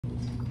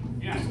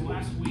Yeah, so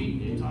last week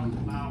we talked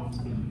about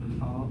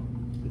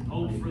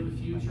hope for the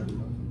future,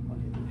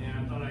 and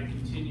I thought I'd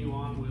continue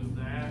on with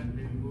that,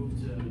 maybe move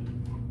to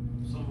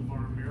some of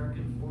our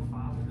American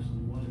forefathers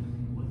and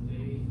what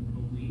they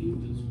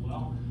believed as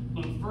well.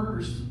 But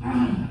first,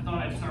 I thought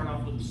I'd start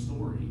off with a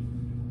story.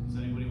 Does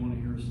anybody want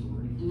to hear a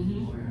story?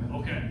 Mm-hmm.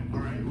 Okay, all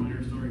right, you want to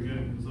hear a story?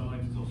 Good, because I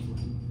like to tell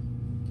stories.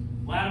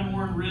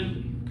 Lattimore and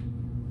Ridley,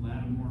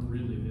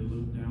 they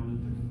looked down at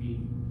their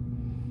feet.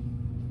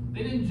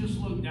 They didn't just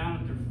look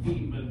down at their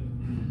feet, but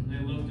they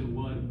looked at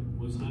what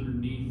was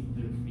underneath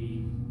their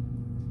feet.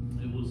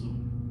 It was a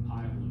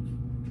pile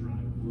of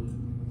dry wood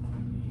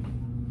underneath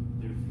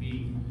their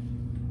feet.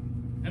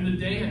 And the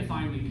day had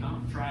finally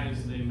come, try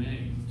as they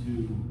may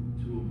to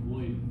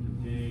avoid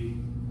it. The day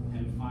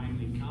had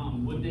finally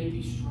come. Would they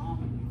be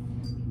strong enough?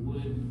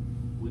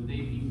 Would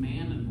they be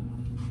man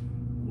enough?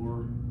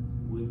 Or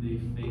would they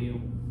fail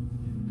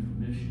in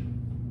their mission?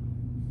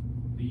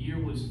 The year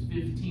was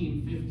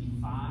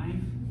 1555.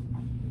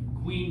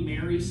 Queen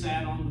Mary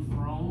sat on the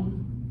throne.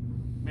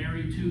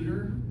 Mary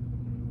Tudor,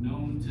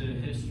 known to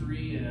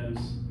history as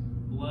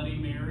Bloody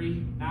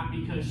Mary, not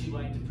because she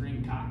liked to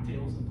drink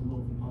cocktails at the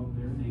local pub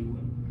there in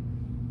England,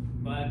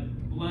 but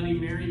Bloody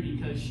Mary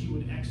because she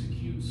would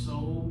execute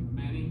so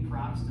many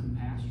Protestant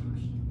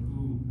pastors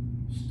who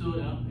stood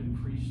up and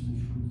preached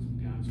the truth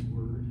of God's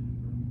word.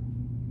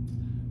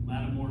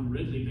 Lattimore and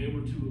Ridley, they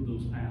were two of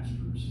those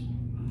pastors.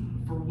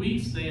 For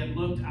weeks they had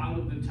looked out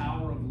of the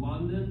Tower of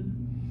London.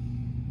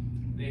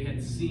 They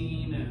had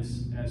seen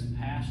as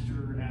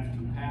pastor after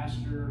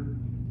pastor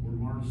were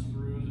marched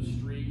through the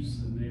streets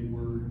and they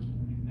were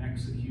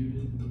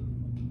executed.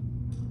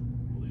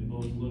 Well, they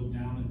both looked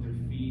down at their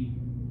feet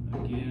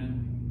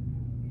again.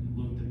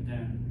 They looked at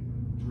that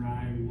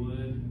dry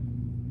wood.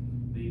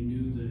 They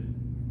knew that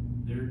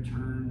their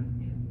turn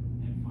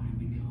had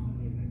finally come.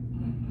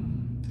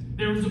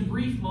 There was a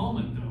brief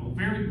moment, though,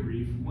 very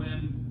brief,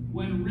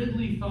 when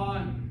Ridley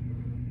thought,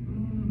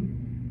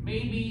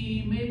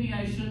 maybe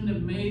I shouldn't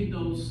have made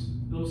those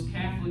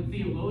Catholic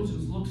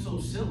theologians look so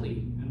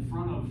silly in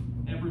front of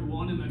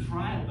everyone in the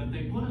trial that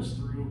they put us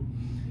through.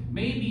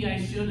 Maybe I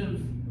should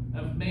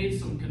have made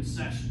some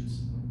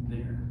concessions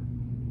there.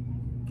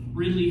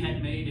 Ridley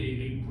had made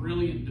a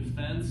brilliant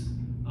defense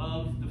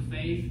of the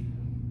faith,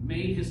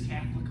 made his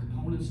Catholic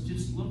opponents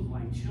just look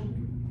like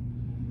children.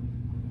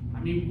 I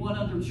mean, what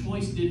other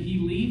choice did he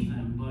leave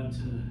them but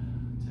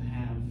to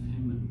have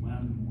him and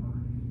Lattimore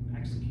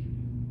executed?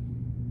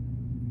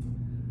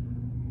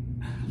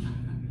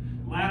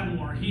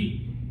 Lattimore,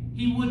 he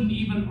wouldn't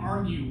even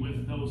argue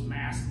with those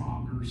mass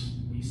mongers,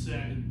 he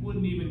said.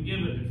 Wouldn't even give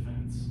a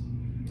defense.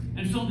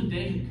 And so the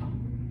day had come.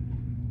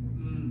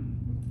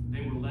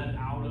 They were led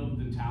out of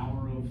the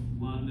Tower of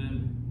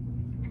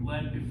London,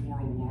 led before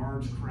a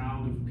large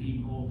crowd of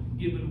people,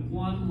 given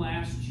one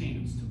last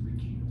chance to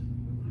recant.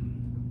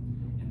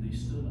 And they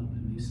stood up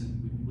and they said,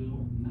 "We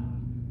will not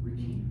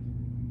recant."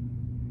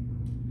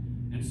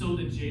 And so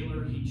the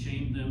jailer, he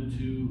chained them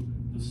to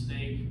the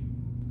stake.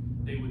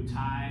 They would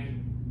tie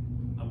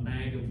a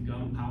bag of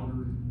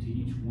gunpowder to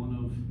each one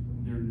of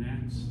their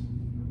necks.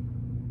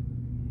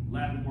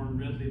 Lattimore and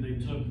Ridley, they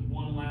took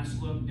one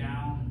last look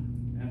down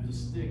at the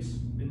sticks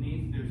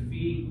beneath their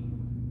feet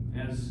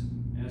as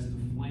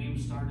the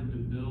flames started to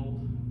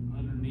build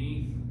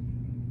underneath.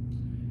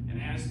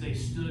 And as they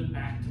stood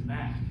back to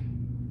back,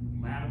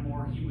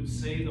 Lattimore, he would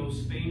say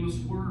those famous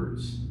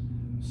words,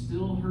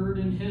 still heard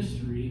in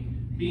history,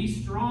 "Be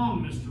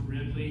strong, Mr.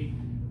 Ridley,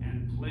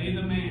 and play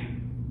the man.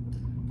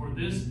 For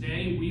this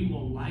day we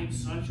will light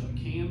such a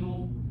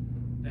candle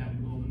that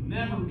will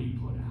never be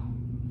put out."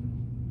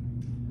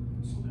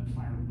 So that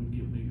fire would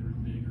get bigger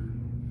and bigger.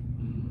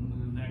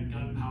 And that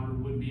gunpowder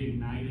would be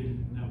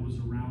ignited that was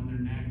around their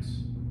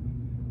necks.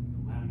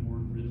 Lattimore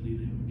and Ridley,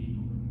 they would be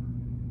no more.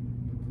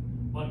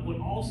 But what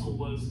also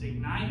was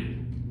ignited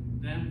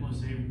then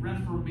was a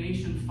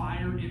Reformation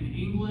fire in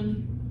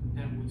England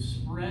that would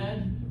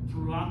spread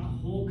throughout the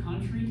whole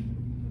country.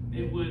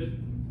 It would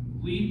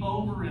leap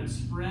over and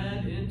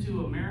spread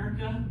into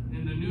America,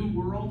 in the New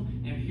World,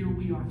 and here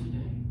we are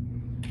today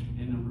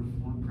in a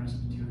Reformed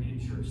Presbyterian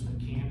church.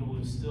 The candle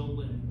is still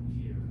lit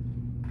here.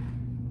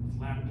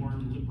 Lattimore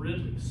and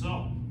Ridley.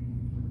 So,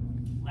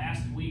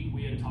 last week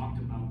we had talked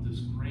about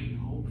this great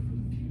hope for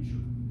the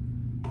future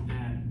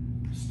that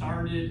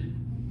started,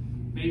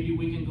 maybe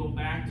we can go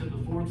back to the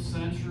 4th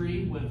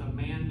century with a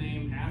man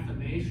named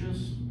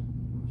Athanasius.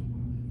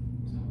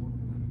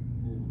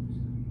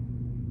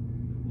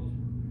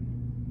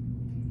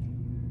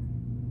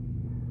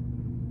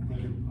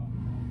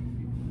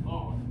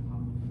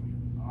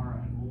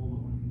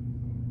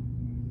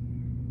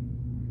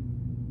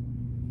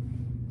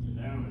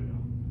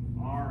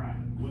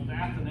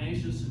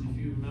 Athanasius, and if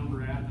you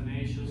remember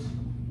Athanasius,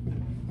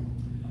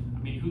 I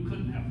mean, who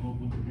couldn't have hope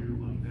with a beard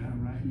like that,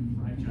 right?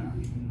 Right,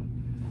 Josh?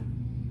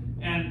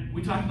 And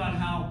we talked about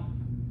how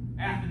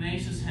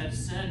Athanasius had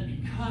said,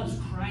 because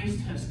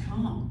Christ has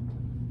come,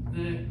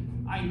 that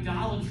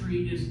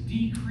idolatry is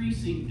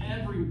decreasing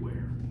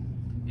everywhere.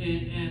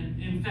 And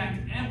in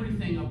fact,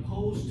 everything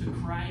opposed to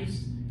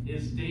Christ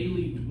is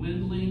daily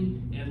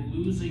dwindling and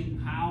losing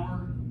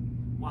power,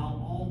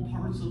 while all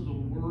parts of the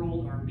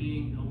world are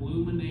being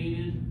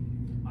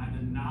illuminated by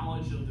the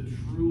knowledge of the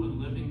true and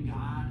living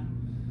God.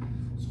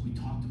 So we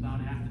talked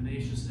about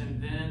Athanasius,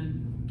 and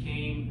then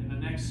came, in the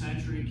next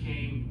century,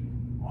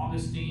 came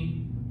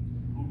Augustine,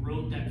 who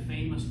wrote that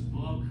famous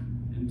book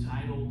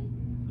entitled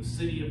The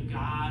City of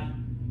God.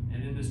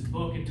 And in this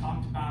book, it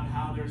talked about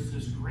how there's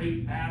this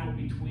great battle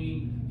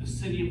between the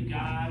city of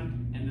God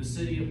and the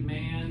city of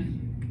man.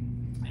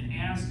 And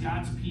as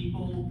God's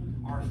people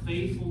are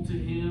faithful to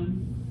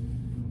Him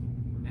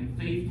and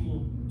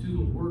faithful to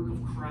the work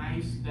of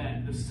Christ,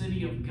 that the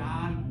city of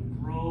God will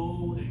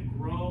grow and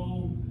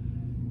grow,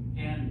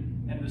 and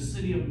the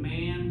city of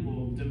man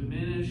will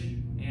diminish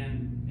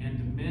and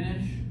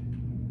diminish.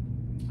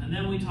 And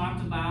then we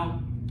talked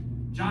about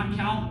John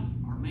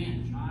Calvin, our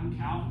man. John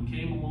Calvin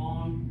came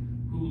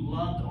along, who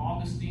loved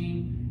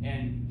Augustine,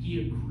 and he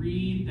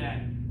agreed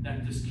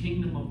that this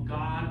kingdom of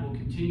God will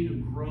continue to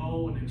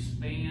grow and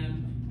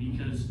expand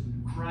because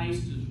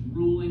Christ is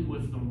ruling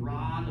with the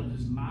rod of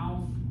His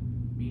mouth,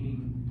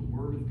 meaning the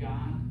Word of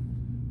God.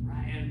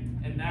 Right?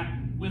 And that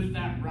with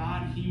that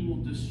rod, He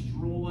will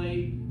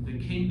destroy the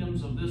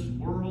kingdoms of this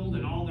world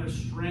and all their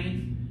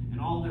strength and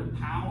all their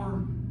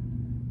power.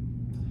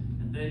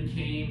 And then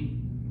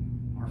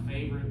came our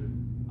favorite,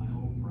 I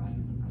hope, right,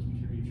 the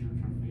Presbyterian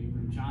Church, our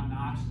favorite, John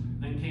Knox.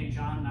 Then came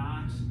John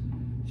Knox.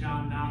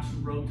 John Knox,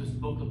 who wrote this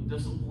book of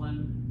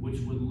discipline,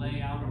 which would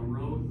lay out a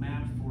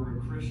roadmap for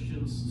a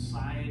Christian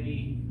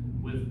society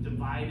with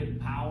divided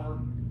power,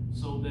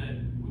 so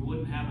that we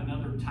wouldn't have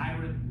another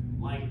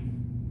tyrant like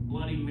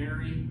Bloody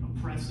Mary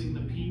oppressing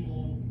the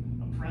people,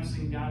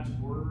 oppressing God's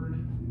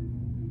word.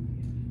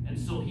 And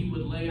so he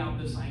would lay out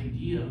this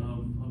idea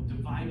of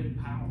divided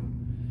power.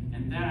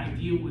 And that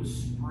idea would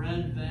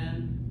spread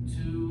then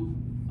to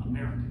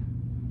America.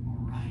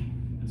 All right.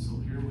 And so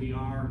here we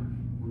are.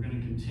 We're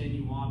going to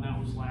continue on. That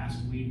was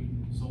last week.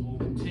 So we'll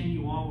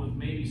continue on with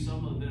maybe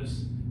some of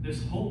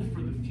this hope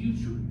for the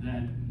future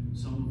that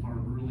some of our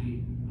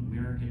early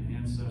American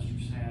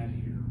ancestors had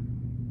here.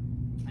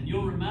 And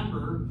you'll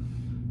remember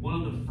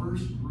one of the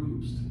first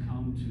groups to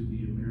come to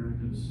the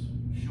America's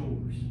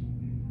shores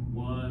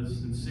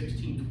was in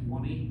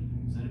 1620.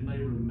 Does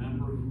anybody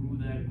remember who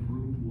that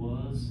group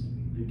was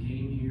that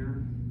came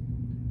here?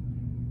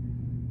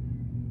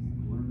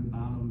 We learned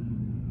about them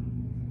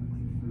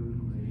in third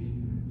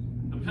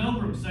grade. The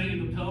Pilgrims, say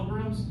the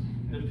Pilgrims.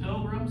 The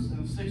Pilgrims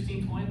in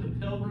 1620,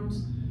 the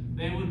Pilgrims,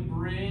 they would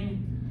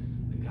bring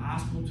the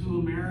gospel to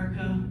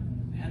America.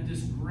 They had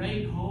this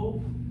great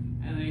hope,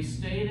 and they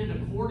stated,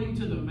 according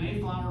to the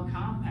Mayflower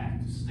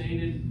Compact,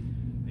 stated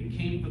they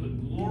came for the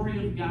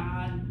glory of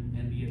God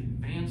and the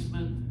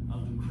advancement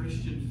of the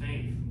Christian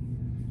faith.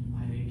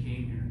 Why they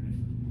came here.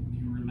 And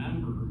if you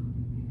remember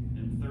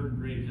in third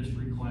grade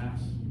history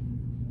class,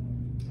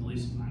 at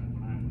least when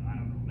I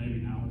don't know,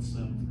 maybe now it's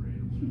seventh grade,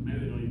 or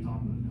maybe they don't even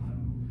talk about it now, I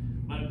don't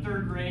know. But in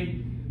third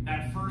grade,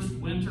 that first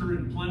winter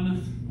in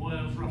Plymouth, boy,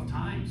 it was rough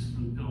times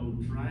for the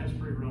Pilgrims, right? It was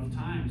pretty rough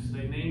times.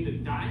 They named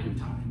it Dying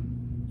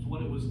Time. That's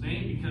what it was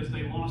named, because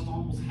they lost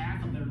almost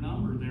half of their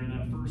number there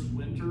that first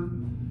winter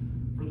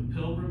for the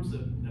Pilgrims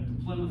at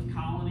the Plymouth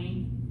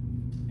colony.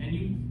 And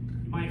you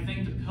might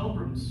think the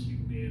Pilgrims,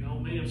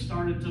 may have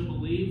started to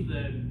believe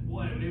that,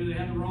 boy, maybe they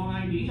had the wrong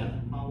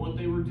idea about what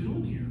they were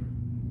doing here.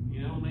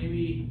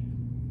 Maybe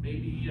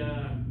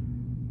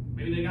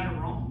they got it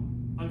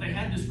wrong. But they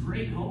had this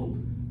great hope.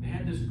 They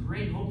had this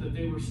great hope that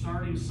they were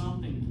starting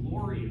something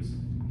glorious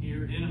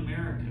here in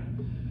America.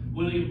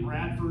 William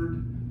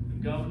Bradford,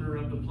 the governor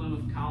of the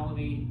Plymouth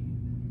colony,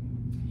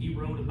 he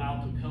wrote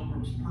about the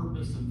Pilgrims'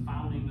 purpose in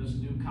founding this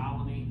new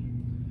colony.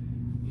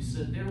 He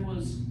said there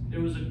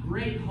was a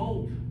great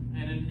hope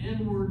and an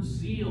inward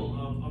zeal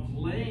of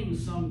laying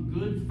some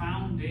good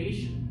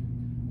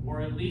foundation,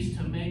 or at least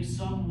to make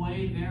some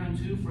way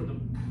thereunto for the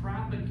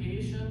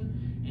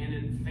propagation and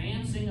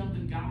advancing of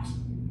the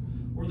gospel,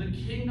 or the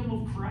kingdom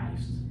of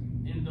Christ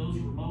in those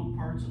remote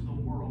parts of the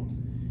world.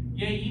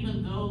 Yea,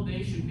 even though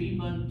they should be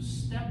but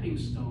stepping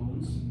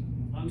stones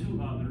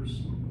unto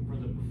others for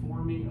the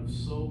performing of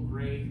so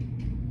great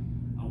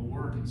a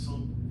work. And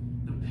so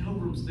the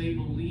Pilgrims, they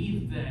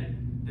believed that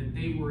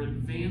they were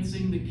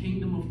advancing the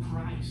kingdom of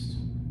Christ,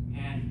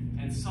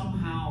 and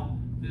somehow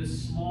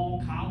this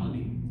small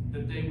colony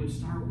that they would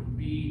start would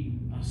be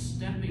a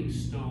stepping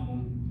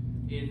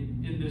stone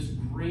in this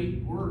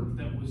great work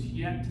that was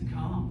yet to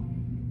come.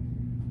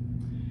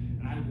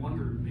 And I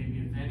wondered maybe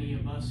if any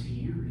of us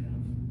here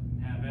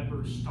have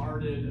ever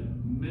started a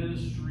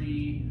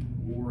ministry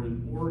or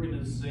an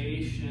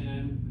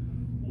organization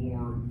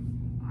or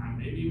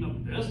maybe even a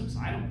business,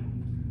 I don't know,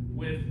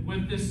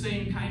 with this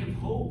same kind of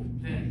hope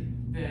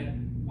that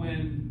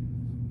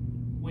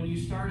when you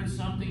started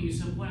something, you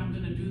said, well, I'm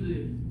going to do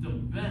the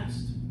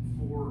best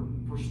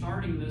for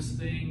starting this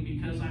thing,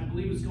 because I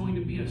believe it's going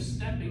to be a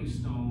stepping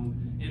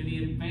stone in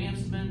the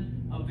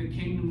advancement of the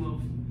kingdom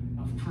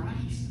of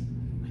Christ.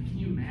 Like, can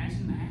you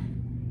imagine that?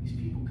 These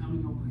people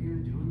coming over here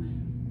and doing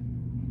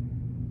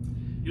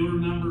that. You'll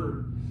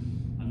remember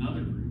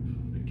another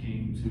group that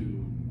came came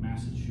to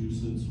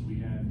Massachusetts, we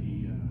had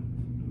the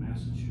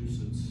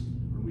Massachusetts,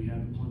 or we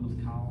had the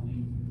Plymouth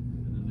Colony,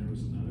 and then there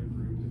was another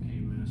group that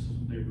came.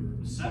 They were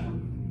a separate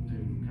group. They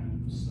were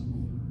kind of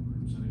similar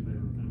groups. Anybody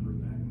remember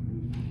that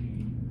group that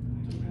came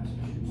to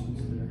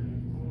Massachusetts there?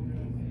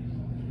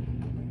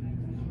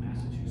 The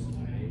Massachusetts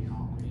Bay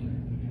Colony.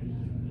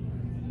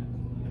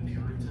 The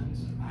Puritans.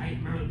 I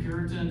remember the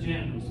Puritans.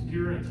 Yeah, it was the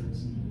Puritans.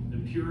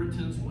 The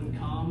Puritans would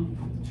come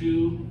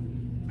to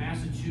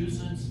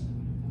Massachusetts,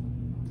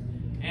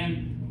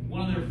 and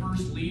one of their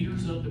first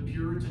leaders of the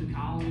Puritan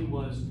colony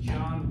was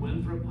John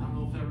Winthrop. I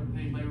don't know if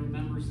anybody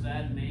remembers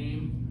that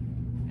name.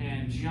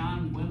 And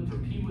John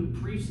Winthrop, he would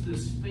preach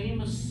this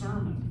famous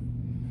sermon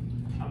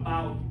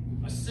about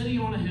a city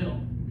on a hill.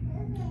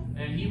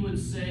 And he would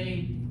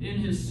say in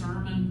his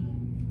sermon,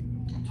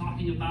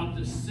 talking about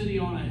this city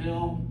on a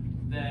hill,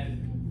 that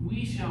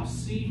we shall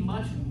see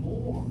much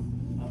more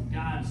of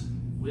God's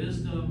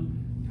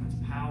wisdom, God's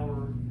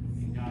power,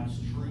 and God's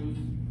truth.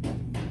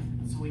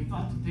 So he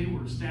thought that they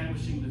were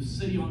establishing this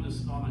city on a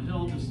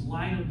hill, this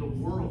light of the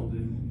world.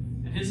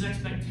 And his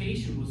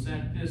expectation was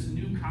that this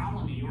new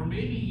colony, or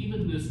maybe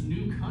even this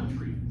new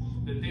country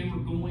that they were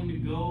going to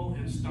go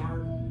and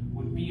start,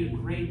 would be a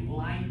great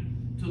light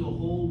to the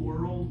whole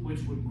world,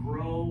 which would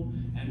grow.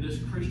 And this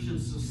Christian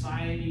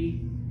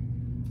society,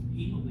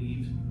 he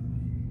believed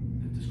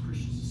that this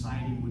Christian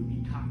society would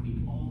be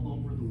copied all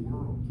over the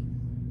world,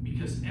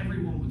 because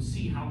everyone would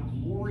see how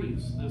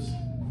glorious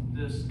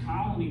this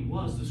colony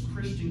was, this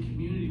Christian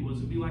community was.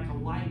 It'd be like a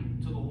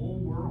light to the whole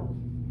world.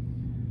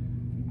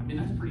 I mean,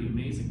 that's pretty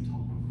amazing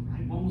talk,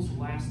 right? When was the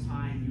last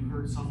time you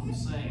heard someone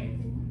say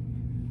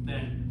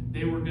that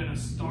they were going to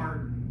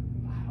start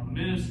a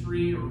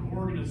ministry or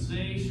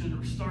organization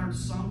or start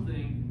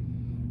something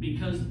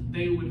because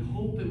they would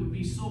hope it would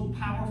be so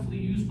powerfully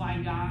used by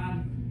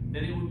God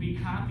that it would be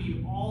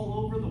copied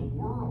all over the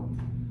world?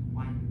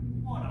 Like,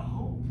 what a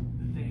hope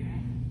that they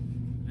had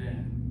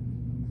then.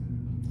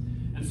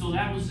 And so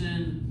that was the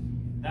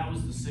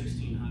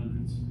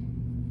 1600s.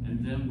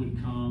 And then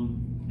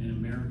in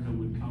America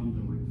would come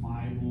the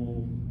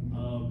revival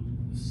of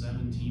the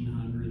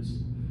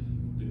 1700s,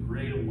 the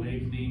Great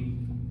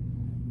Awakening.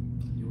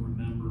 You'll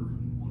remember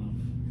one of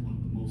the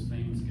most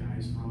famous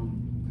guys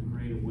from the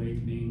Great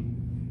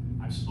Awakening.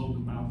 I've spoke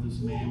about this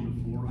man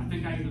before. I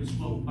think I even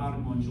spoke about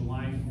him on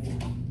July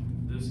 4th.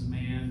 This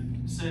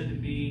man said to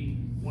be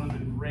one of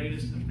the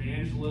greatest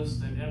evangelists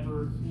that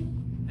ever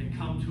had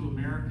come to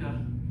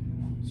America.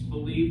 It's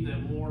believed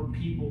that more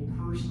people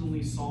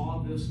personally saw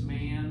this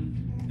man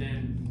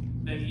than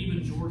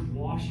even George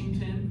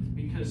Washington,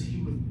 because he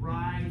would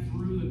ride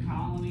through the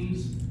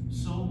colonies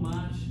so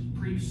much,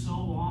 preach so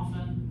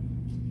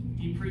often.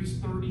 He preached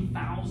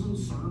 30,000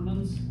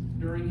 sermons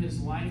during his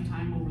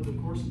lifetime over the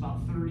course of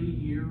about 30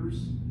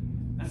 years.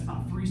 That's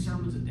about 3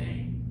 sermons a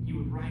day. He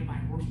would ride by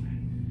horseback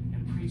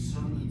and preach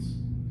sermons.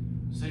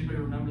 Does anybody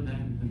remember the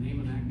name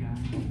of that guy?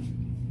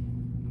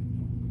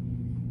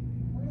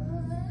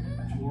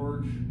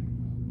 George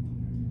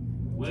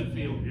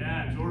Whitefield.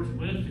 Yeah, George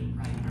Whitefield.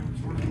 Right, remember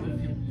George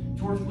Whitefield?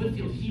 George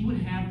Whitefield, he would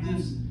have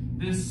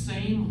this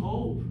same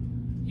hope.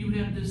 He would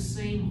have this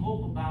same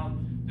hope about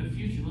the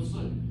future. Let's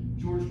look.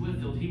 George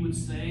Whitefield, he would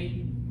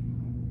say,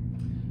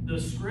 the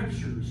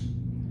scriptures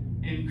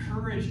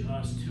encourage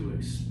us to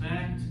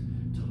expect,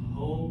 to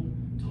hope,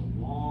 to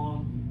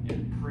long,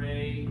 and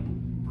pray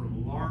for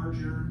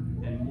larger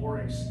and more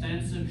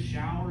extensive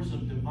showers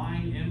of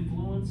divine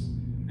influence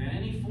than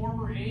any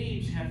former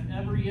age hath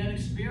ever yet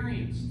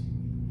experienced.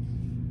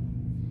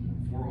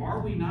 For are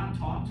we not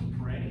taught to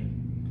pray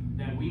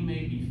that we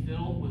may be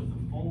filled with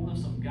the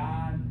fullness of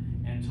God,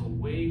 and to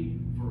wait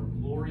for a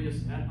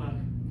glorious epoch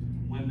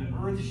when the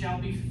earth shall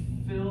be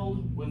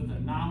filled with the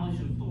knowledge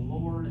of the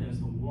Lord as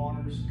the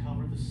waters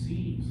cover the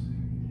seas?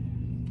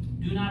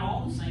 Do not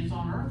all the saints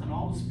on earth and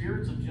all the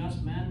spirits of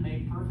just men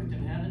made perfect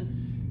in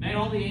heaven, may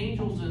all the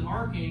angels and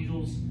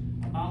archangels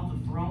about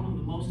the throne of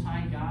the Most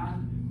High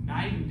God,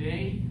 night and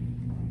day,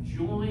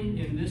 join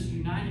in this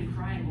united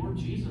cry, Lord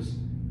Jesus,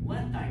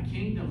 let thy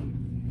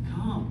kingdom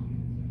come.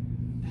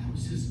 That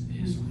was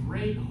his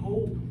great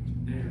hope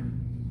there.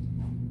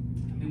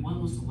 I mean,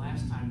 when was the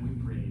last time we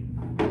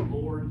prayed,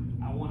 Lord,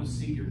 I want to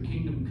see your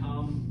kingdom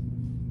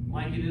come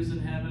like it is in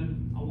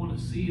heaven. I want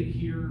to see it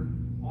here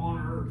on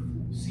earth,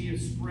 see it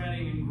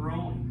spreading and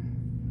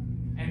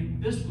growing.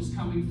 And this was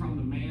coming from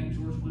the man,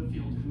 George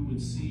Whitefield, who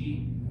would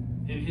see,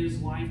 in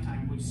his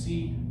lifetime, would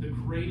see the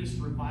greatest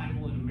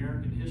revival in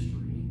American history.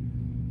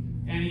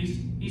 And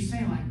he's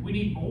saying, like, we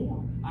need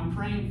more. I'm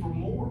praying for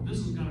more. This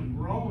is going to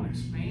grow and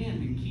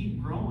expand and keep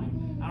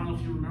growing. I don't know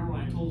if you remember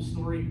when I told the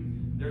story,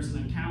 there's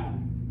an account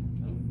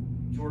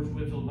of George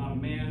Whitefield about a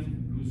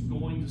man who's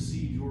going to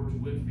see George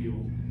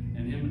Whitefield,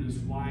 and him and his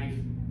wife,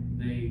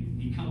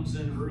 he comes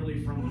in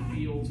early from the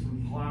fields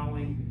from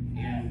plowing,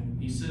 and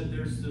he said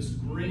there's this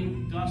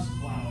great dust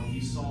cloud he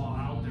saw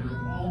out there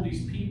of all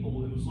these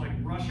people. It was like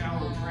rush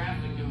hour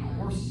traffic, and the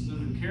horses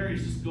and the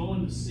carriages just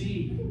going to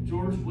see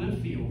George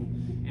Whitefield.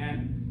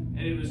 And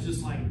it was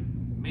just like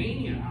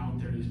mania out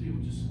there. These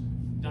people just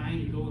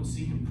dying to go and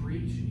see him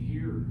preach and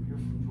hear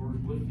from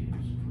George Whitefield. It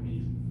was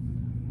crazy.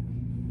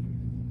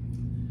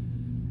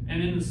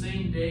 And in the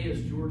same day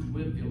as George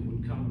Whitefield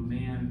would come a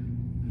man,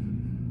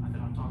 I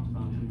think I've talked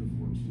about him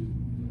before too,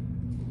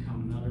 would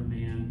come another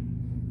man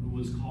who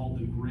was called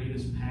the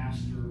greatest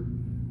pastor,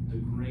 the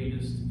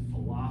greatest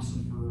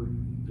philosopher,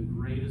 the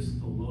greatest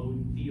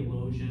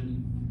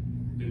theologian,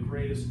 the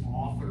greatest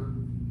author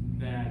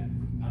that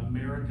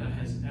America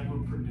has ever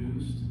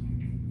produced.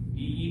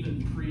 He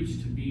even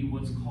preached to be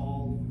what's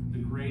called the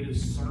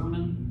greatest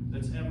sermon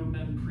that's ever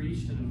been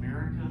preached in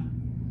America.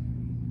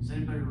 Does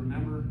anybody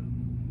remember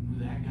who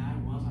that guy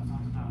was? I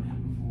talked about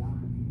him before.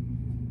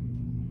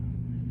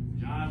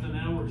 Jonathan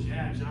Edwards.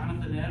 Yeah,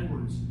 Jonathan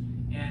Edwards.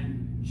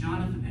 And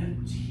Jonathan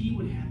Edwards, he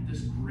would have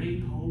this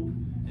great hope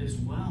as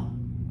well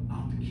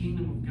about the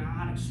kingdom of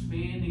God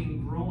expanding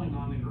and growing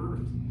on the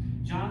earth.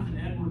 Jonathan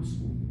Edwards,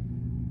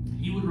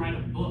 he would write a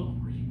book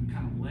where he would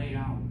kind of lay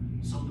out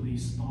some of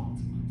these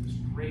thoughts about this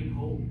great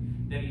hope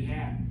that he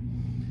had.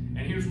 And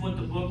here's what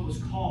the book was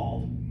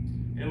called.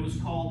 It was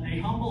called A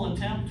Humble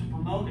Attempt to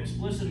Promote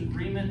Explicit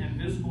Agreement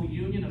and Visible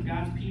Union of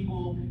God's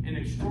People in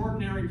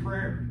Extraordinary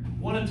Prayer.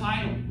 What a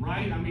title,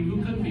 right? I mean,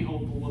 who couldn't be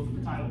hopeful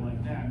with a title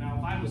like that? Now,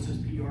 if I was his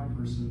PR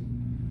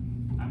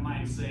person, I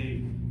might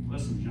say,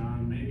 listen,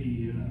 John,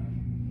 maybe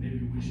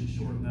we should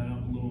shorten that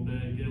up a little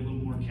bit, get a little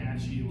more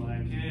catchy,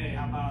 like, hey,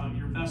 how about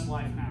Your Best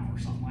Life Now, or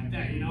something like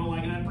that, you know,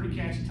 like a pretty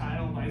catchy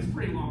title. Like, it's a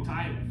pretty long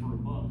title for a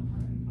book.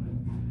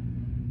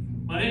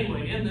 But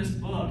anyway, in this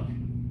book,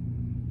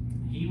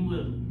 he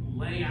would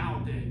lay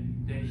out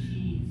that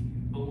he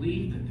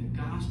believed that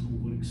the gospel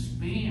would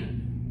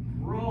expand,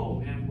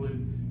 grow, and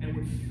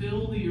would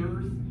fill the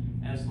earth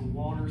as the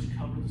waters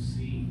cover the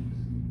sea.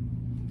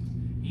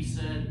 He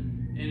said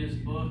in his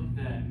book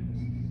that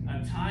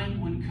a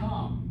time would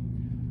come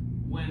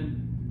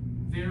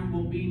when there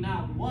will be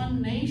not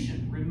one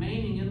nation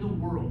remaining in the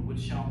world which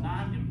shall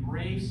not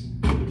embrace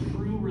the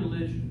true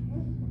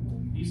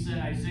religion. He said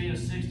Isaiah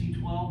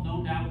 60:12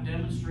 no doubt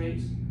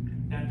demonstrates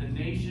that the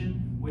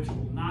nation which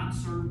will not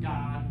serve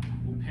God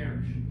will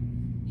perish.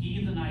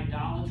 Heathen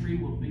idolatry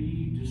will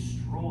be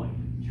destroyed.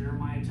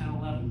 Jeremiah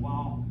 10:11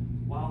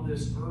 while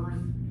this earth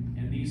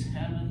and these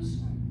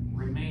heavens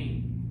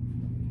remain.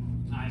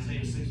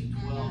 Isaiah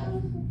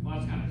 60:12. Well,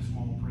 that's kind of a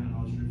small print.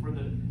 I'll just read.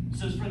 It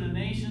says, for the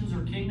nations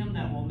or kingdom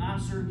that will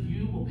not serve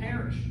you will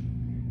perish.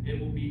 It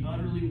will be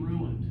utterly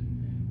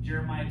ruined.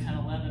 Jeremiah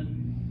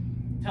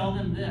 10:11. Tell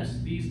them this,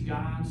 these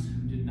gods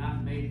who did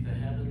not make the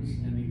heavens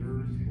and the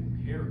earth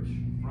will perish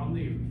from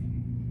the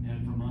earth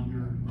and from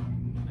under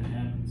the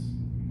heavens.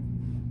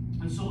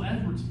 And so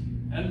Edwards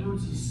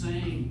is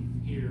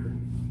saying here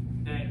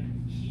that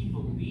he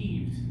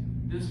believed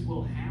this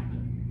will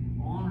happen.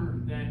 Honor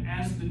that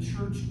as the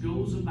church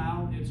goes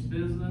about its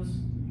business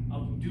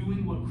of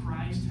doing what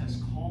Christ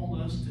has called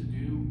us to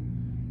do,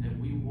 that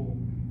we will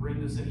bring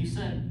this in. He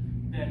said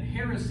that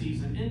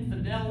heresies and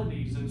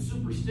infidelities and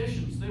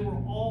superstitions, they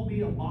will all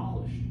be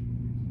abolished.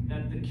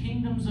 That the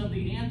kingdoms of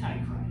the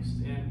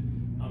Antichrist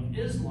and of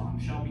Islam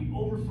shall be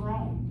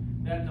overthrown.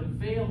 That the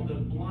veil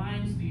that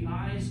blinds the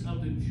eyes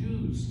of the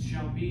Jews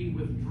shall be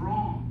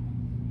withdrawn.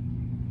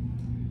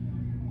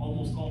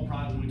 Almost all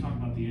Protestants, when we talk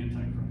about the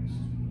Antichrist,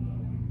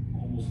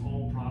 almost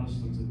all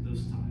Protestants at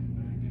this time,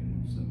 back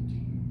in the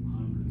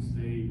 1700s,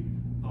 they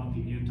thought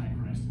the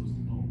Antichrist was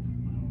the Pope.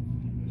 I don't know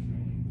if there's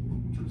any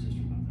church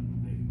history about that,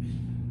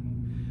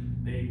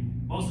 but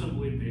most of them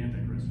believed the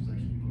Antichrist was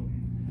actually the Pope.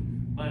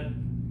 But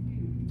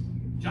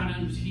John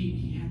Edwards,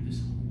 he had this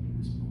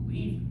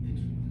belief that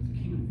the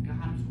kingdom of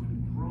God was going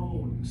to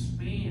grow and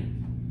expand.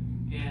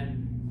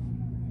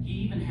 And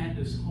he even had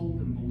this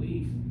hope and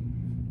belief,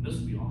 this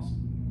would be awesome,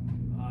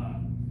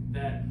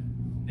 that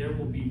there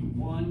will be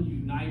one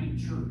united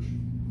church,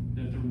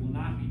 that there will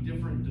not be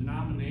different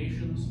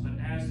denominations, but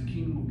as the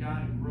kingdom of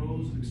God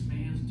grows and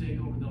expands and take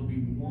over, there'll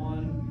be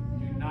one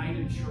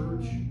united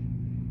church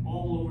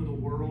all over the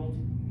world.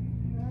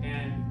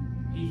 And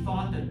he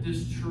thought that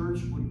this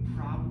church would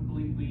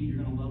probably be,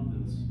 you're going to love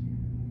this,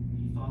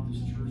 he thought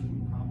this church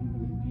would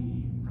probably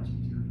be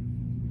Presbyterian.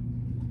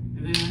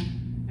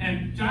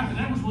 And Jonathan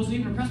Edwards wasn't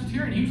even a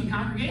Presbyterian, he was a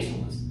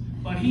Congregationalist.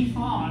 But he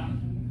thought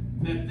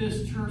that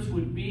this church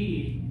would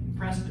be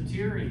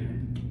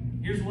Presbyterian.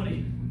 Here's what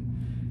I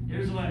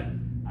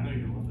know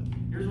you're gonna love it.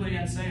 Here's what he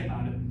had to say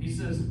about it. He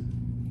says,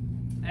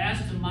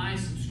 as to my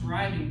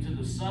subscribing to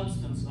the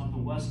substance of the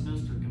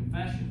Westminster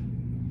Confession,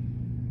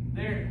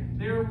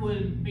 there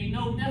would be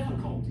no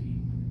difficulty.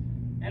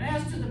 And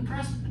as to the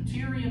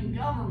Presbyterian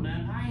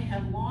government, I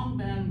have long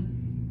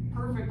been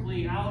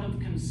perfectly out of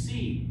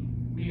conceit.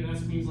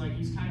 That means like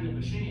he's kind of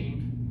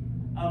ashamed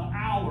of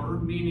our,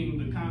 meaning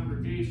the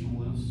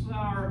Congregationalists,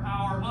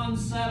 our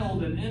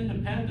unsettled and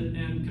independent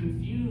and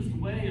confused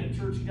way of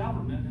church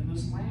government in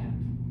this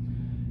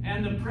land.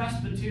 And the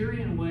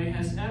Presbyterian way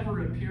has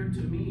ever appeared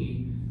to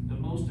me the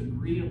most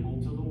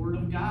agreeable to the Word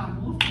of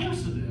God. Well, of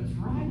course it is,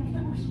 right? Of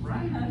course,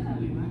 right?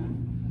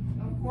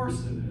 Of course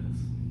it is.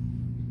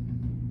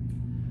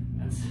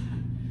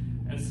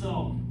 And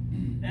so,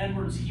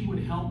 Edwards, he would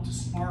help to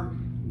spark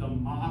the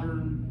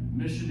modern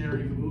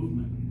missionary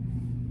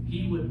movement.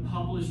 He would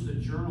publish the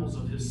journals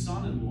of his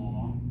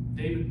son-in-law,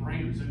 David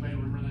Brainerd. Does anybody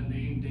remember that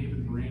name,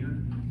 David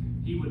Brainerd?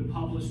 He would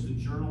publish the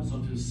journals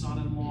of his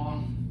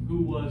son-in-law,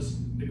 who was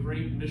the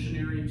great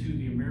missionary to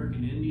the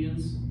American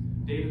Indians.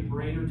 David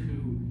Brainerd,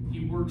 who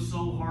he worked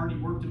so hard, he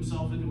worked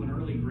himself into an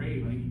early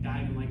grave. I think he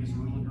died in like his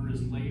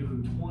later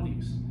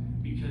 20s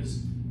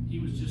because he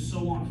was just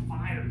so on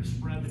fire to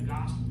spread the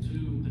gospel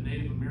to the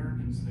Native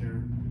Americans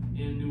there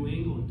in New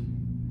England.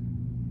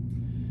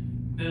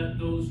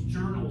 Those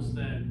journals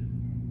that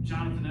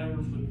Jonathan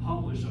Edwards would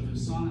publish of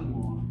his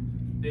son-in-law,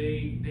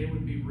 they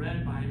would be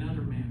read by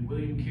another man,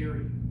 William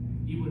Carey.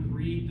 He would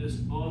read this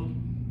book,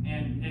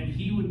 and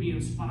he would be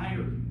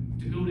inspired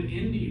to go to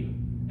India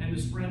and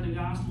to spread the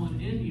gospel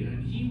in India.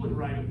 And he would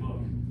write a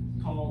book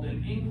called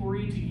An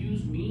Inquiry to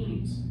Use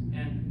Means.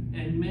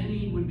 And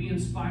many would be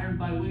inspired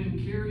by William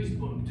Carey's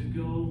book to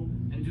go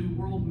and do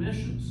world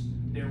missions.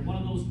 They're one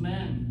of those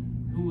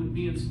men who would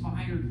be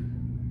inspired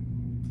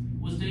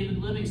was David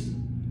Livingstone.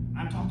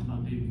 I've talked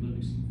about David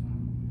Livingstone.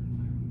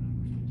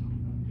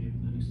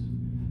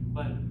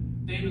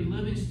 But David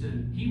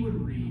Livingstone, he would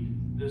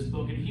read this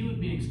book and he would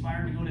be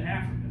inspired to go to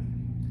Africa.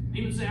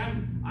 He would say,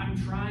 I'm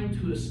trying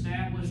to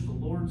establish the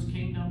Lord's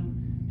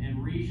kingdom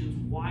in regions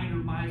wider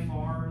by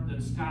far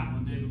than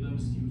Scotland. David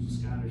Livingstone, he was a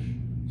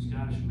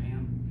Scottish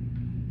man.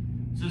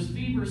 It says,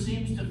 fever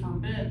seems to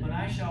forbid, but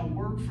I shall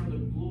work for the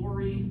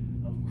glory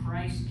of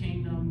Christ's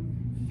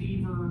kingdom,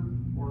 fever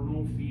or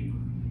no fever.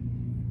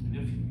 And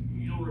if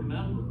you'll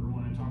remember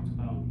when I talked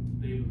about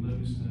David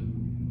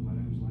Livingstone, I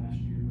think it was last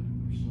year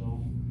or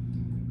so,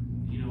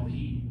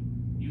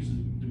 he was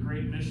the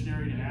great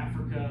missionary to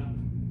Africa.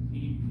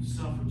 He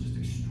suffered just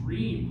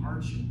extreme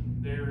hardship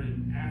there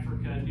in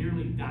Africa,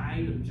 nearly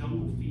died of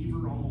jungle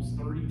fever almost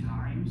 30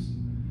 times,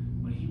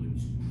 but he would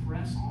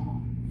press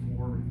on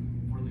for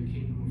the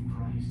kingdom of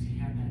Christ. He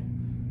had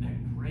that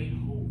great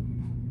hope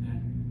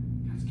that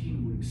God's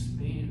kingdom would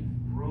expand,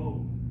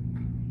 grow.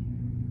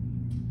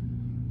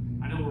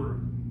 I know we're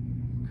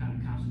kind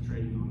of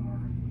concentrating on our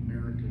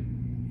American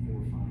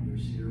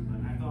forefathers here, but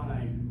I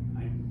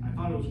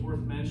thought it was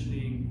worth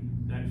mentioning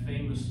that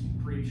famous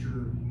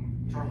preacher,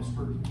 Charles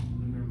Spurgeon.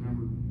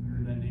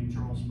 Heard that name,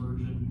 Charles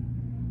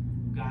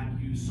Spurgeon?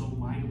 God used so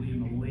mightily in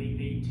the late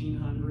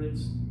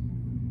 1800s.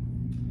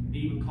 They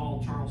even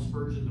called Charles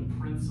Spurgeon the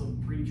Prince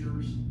of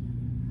Preachers.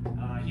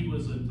 He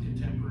was a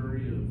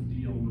contemporary of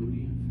D.L.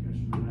 Moody. If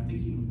you guys remember, I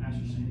think even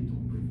Pastor Sandy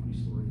told a pretty funny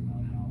story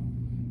about how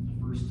the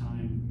first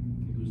time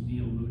it was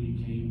D.L.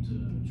 Moody came to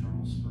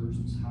Charles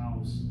Spurgeon's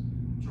house.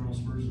 Charles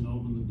Spurgeon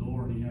opened the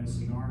door and he had a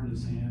cigar in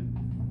his hand.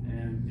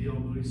 And D.L.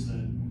 Moody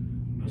said,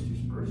 "Mr.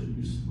 Spurgeon,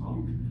 you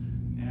smoke?"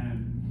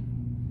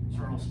 And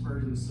Charles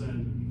Spurgeon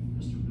said,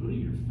 "Mr. Moody,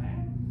 you're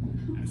fat."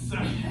 And so,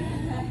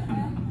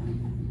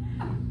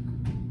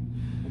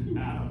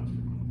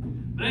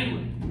 but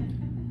anyway,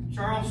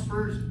 Charles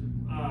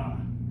Spurgeon,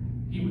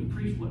 he would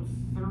preach,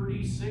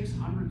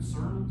 3,600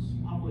 sermons,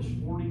 published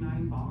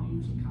 49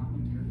 volumes of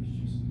commentaries,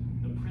 just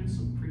the Prince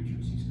of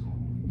Preachers, he's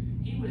called.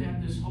 He would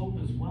have this hope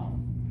as well.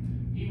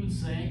 He would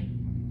say,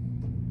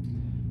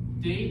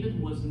 David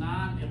was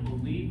not a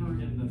believer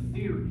in the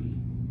theory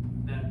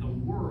that the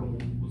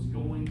world was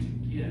going to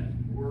get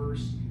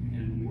worse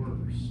and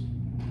worse.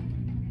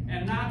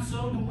 And not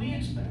so do we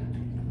expect.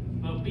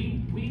 But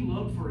we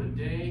look for a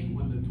day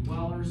when the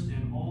dwellers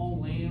in all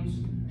lands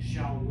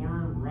shall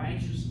learn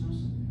righteousness,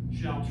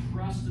 shall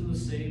trust in the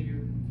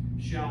Savior,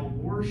 shall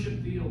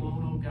worship thee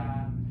alone, O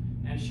God,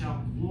 and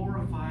shall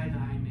glorify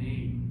thy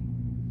name.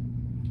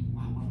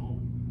 Wow, what a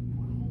hope.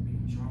 What a hope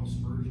for Charles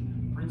Spurgeon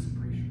and the Prince of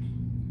Preachers.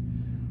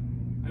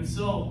 And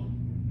so,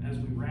 as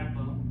we wrap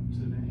up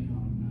today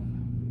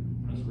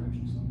on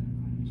Resurrection Sunday,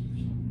 Easter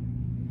Sunday,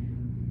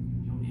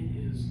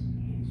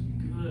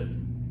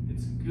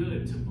 it's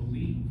good to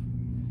believe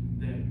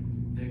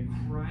that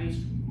Christ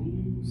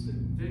rules in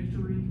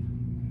victory,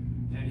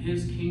 and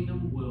his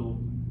kingdom will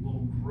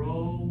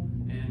grow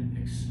and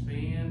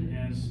expand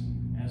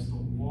as the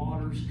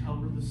waters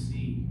cover the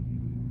sea.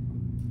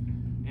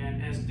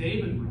 And as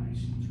David writes,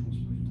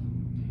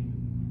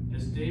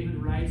 David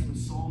writes in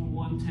Psalm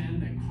 110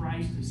 that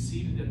Christ is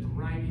seated at the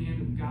right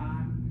hand of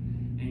God,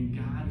 and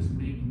God is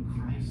making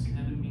Christ's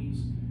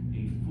enemies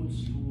a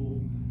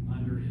footstool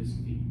under his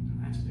feet.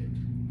 Now, that's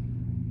victory.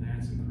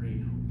 That's a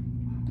great hope.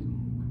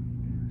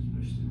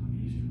 Especially on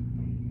Easter.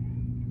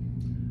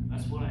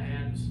 That's what I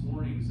had this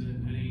morning. Is there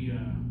any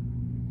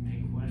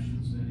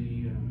questions?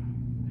 Any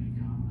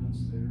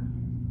comments there?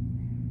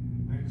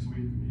 Next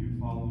week, will you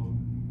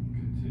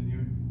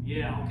continue?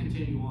 Yeah, I'll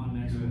continue on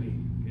next week.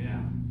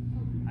 Yeah.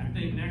 I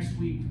think next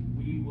week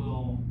we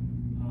will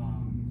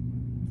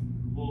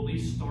we'll at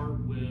least start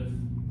with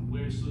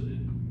where so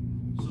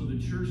the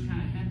church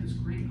kind of had this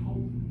great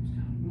hope. It was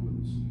kind of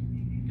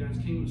moving. God's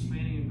kingdom was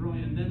expanding and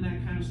growing, and then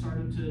that kind of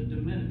started to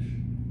diminish.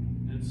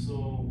 And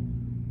so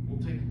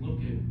we'll take a look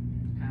at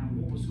kind of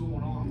what was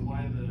going on,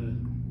 why the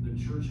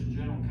church in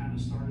general kind of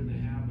started to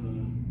have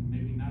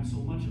maybe not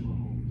so much of a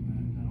hope.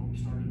 That hope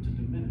started to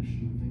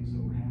diminish, and the things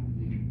that were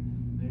happening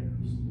there.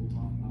 So we'll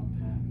talk about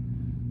that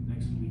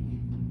next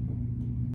week.